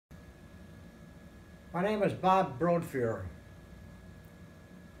My name is Bob Brodfuehrer.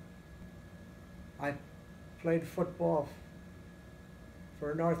 I played football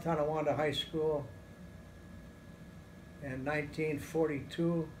for North Tonawanda High School in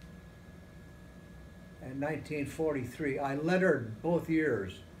 1942 and 1943. I lettered both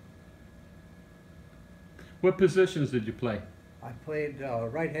years. What positions did you play? I played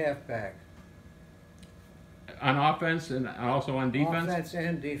right halfback. On offense and also on defense? Offense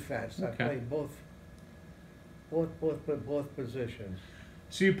and defense. Okay. I played both positions.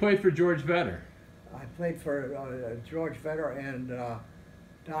 So you played for George Vetter? I played for George Vetter and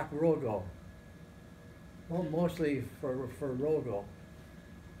Doc Rogo. Well, mostly for Rogo.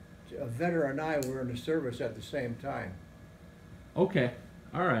 Vetter and I were in the service at the same time. Okay,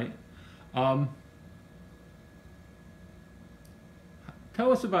 all right.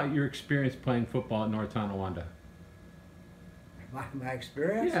 Tell us about your experience playing football at North Tonawanda. My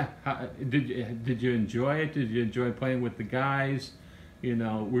experience? Yeah. Did you enjoy it? Did you enjoy playing with the guys? You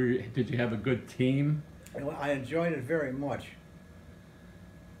know, did you have a good team? I enjoyed it very much.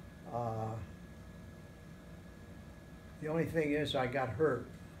 The only thing is I got hurt.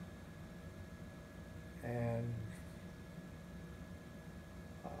 And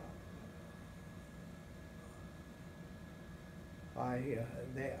I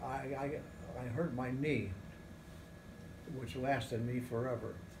hurt my knee, which lasted me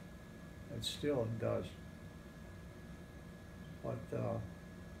forever, and still it does. But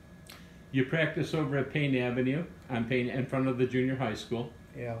you practice over at Payne Avenue on Payne in front of the junior high school.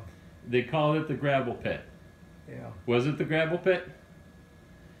 yeah, They called it the gravel pit. yeah, Was it the gravel pit?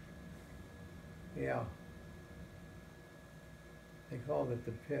 yeah. They called it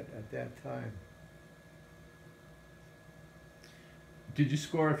the pit at that time. Did you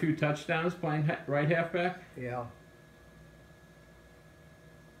score a few touchdowns playing right halfback? Yeah.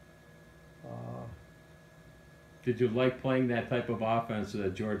 Did you like playing that type of offense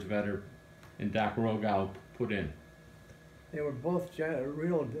that George Vetter and Doc Rogow put in? They were both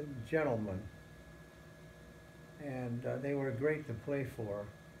real gentlemen, and they were great to play for.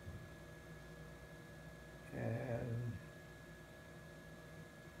 And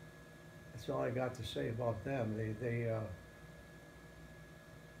that's all I got to say about them. They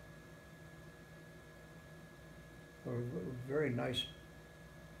were very nice.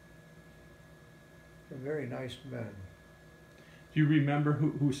 Very nice men. Do you remember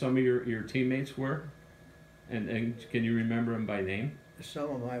who some of your teammates were? And can you remember them by name? Some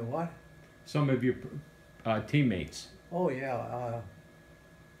of my what? Some of your teammates. Oh yeah,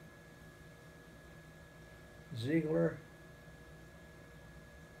 Ziegler,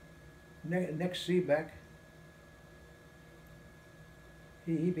 Nick Seebeck.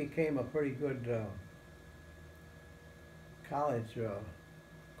 He became a pretty good college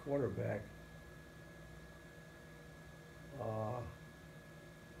quarterback.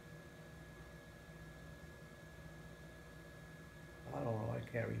 I don't know. I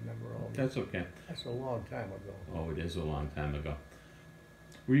can't remember all. That's okay. That's a long time ago. Oh, it is a long time ago.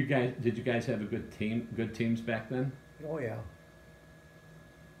 Did you guys have a good teams back then? Oh yeah.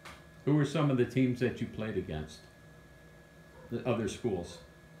 Who were some of the teams that you played against? The other schools?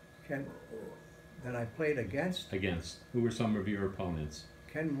 That I played against? Against. Who were some of your opponents?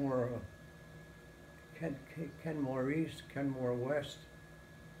 Kenmore East, Kenmore West,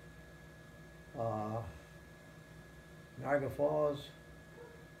 Niagara Falls,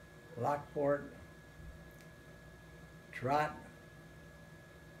 Lockport, Trot,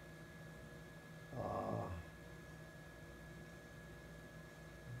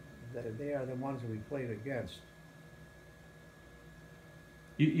 they are the ones we played against.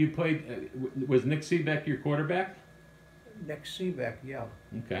 You played, was Nick Seebeck your quarterback? Nick Seebeck, yeah.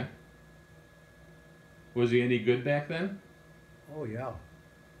 Okay. Was he any good back then? Oh yeah.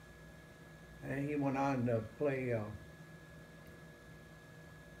 And he went on to play.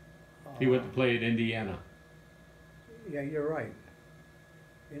 He went to play at Indiana. Yeah, you're right.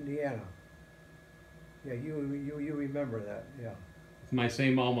 Indiana. Yeah, you remember that? Yeah. It's my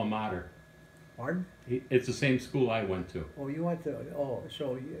same alma mater. Pardon? It's the same school I went to. Oh, you went to. Oh,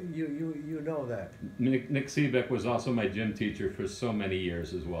 so you know that. Nick Seebeck was also my gym teacher for so many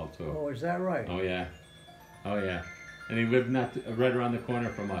years as well too. Oh, is that right? Oh yeah. Oh yeah, and he lived right around the corner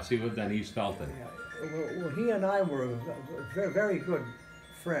from us. He lived on East Felton. Yeah. Well, he and I were very, very good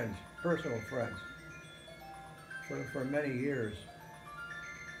friends, personal friends, for many years.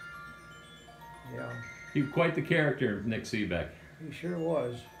 Yeah. He was quite the character, Nick Seebeck. He sure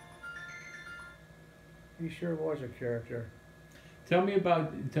was. He sure was a character. Tell me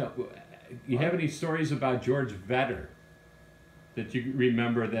about. You have any stories about George Vetter? that you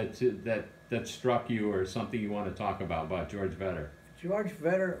remember that struck you, or something you want to talk about George Vetter? George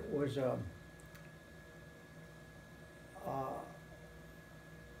Vetter was a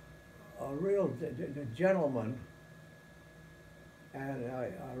real gentleman and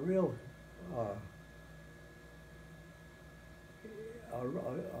a real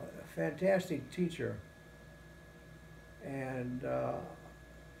fantastic teacher, and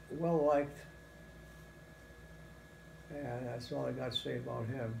well liked, and that's all I got to say about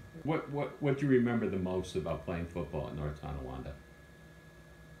him. What do you remember the most about playing football at North Tonawanda?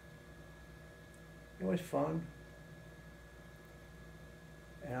 It was fun,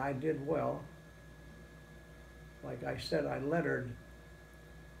 and I did well. Like I said, I lettered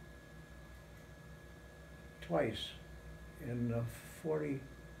twice in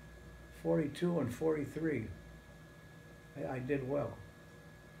 42 and 43. I did well.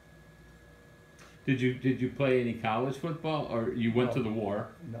 Did you play any college football, or you went No. to the war?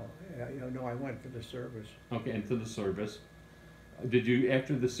 No, no, I went to the service. Okay, into the service. Did you,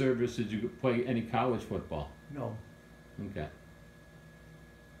 after the service, did you play any college football? No. Okay.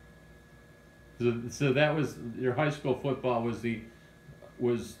 So that was your high school football was the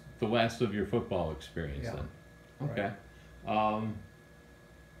last of your football experience, Yeah. then. Okay.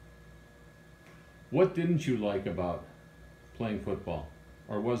 What didn't you like about playing football,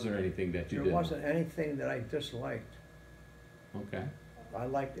 or was there anything that you There didn't? wasn't anything that I disliked. Okay. I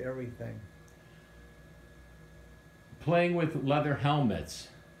liked everything. Playing with leather helmets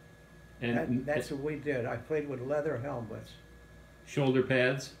and That's what we did. I played with leather helmets, shoulder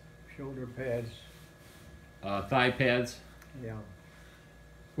pads, shoulder pads. thigh pads. Yeah.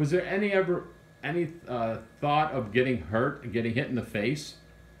 Was there any thought of getting hurt, getting hit in the face,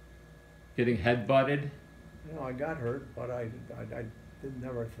 getting head butted? You know, I got hurt, but I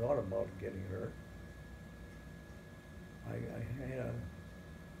never thought about getting hurt. I had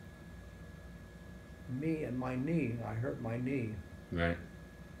my knee. I hurt my knee. Right.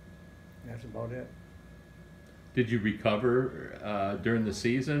 That's about it. Did you recover during the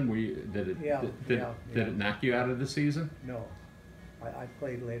season? Did it knock you out of the season? No, I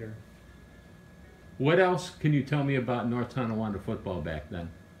played later. What else can you tell me about North Tonawanda football back then?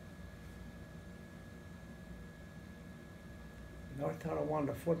 North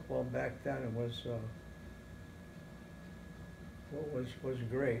Tonawanda football back then was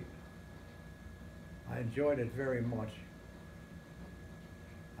great. I enjoyed it very much.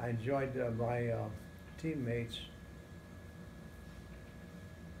 I enjoyed my teammates,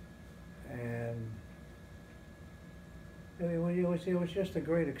 and it was just a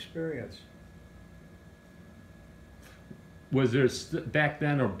great experience. Was there back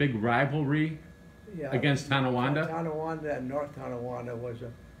then a big rivalry against Tonawanda? Tonawanda and North Tonawanda was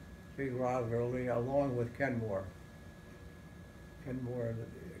a big rivalry, along with Kenmore. Kenmore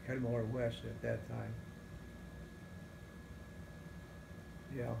West at that time.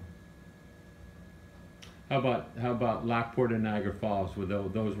 Yeah. How about Lockport and Niagara Falls? Were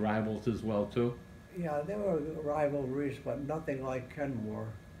those rivals as well too? Yeah, there were rivalries, but nothing like Kenmore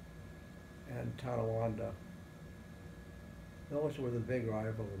and Tonawanda. Those were the big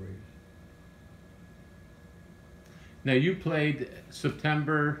rivalries. Now you played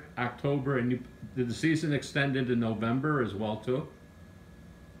September, October, and did the season extend into November as well too?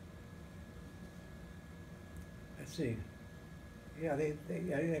 Let's see. Yeah, they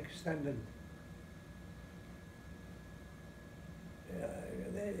extended.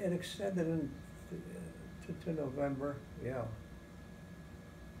 It extended to November. Yeah.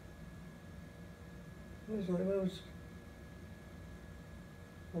 It was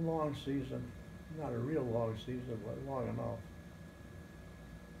a long season. Not a real long season, but long enough.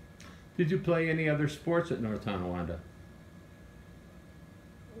 Did you play any other sports at North Tonawanda?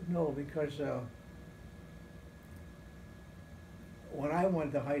 No, because when I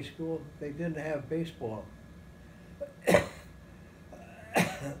went to high school, they didn't have baseball.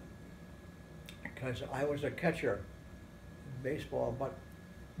 Because I was a catcher in baseball, but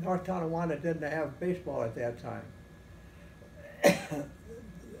North Tonawanda didn't have baseball at that time.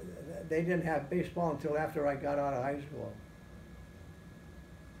 They didn't have baseball until after I got out of high school.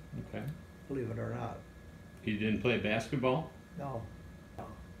 Okay. Believe it or not. You didn't play basketball? No.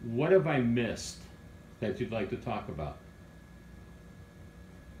 What have I missed that you'd like to talk about?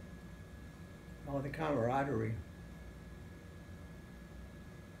 Oh, the camaraderie.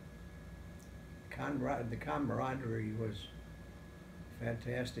 The camaraderie was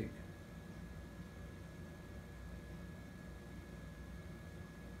fantastic.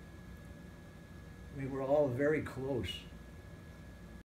 We were all very close.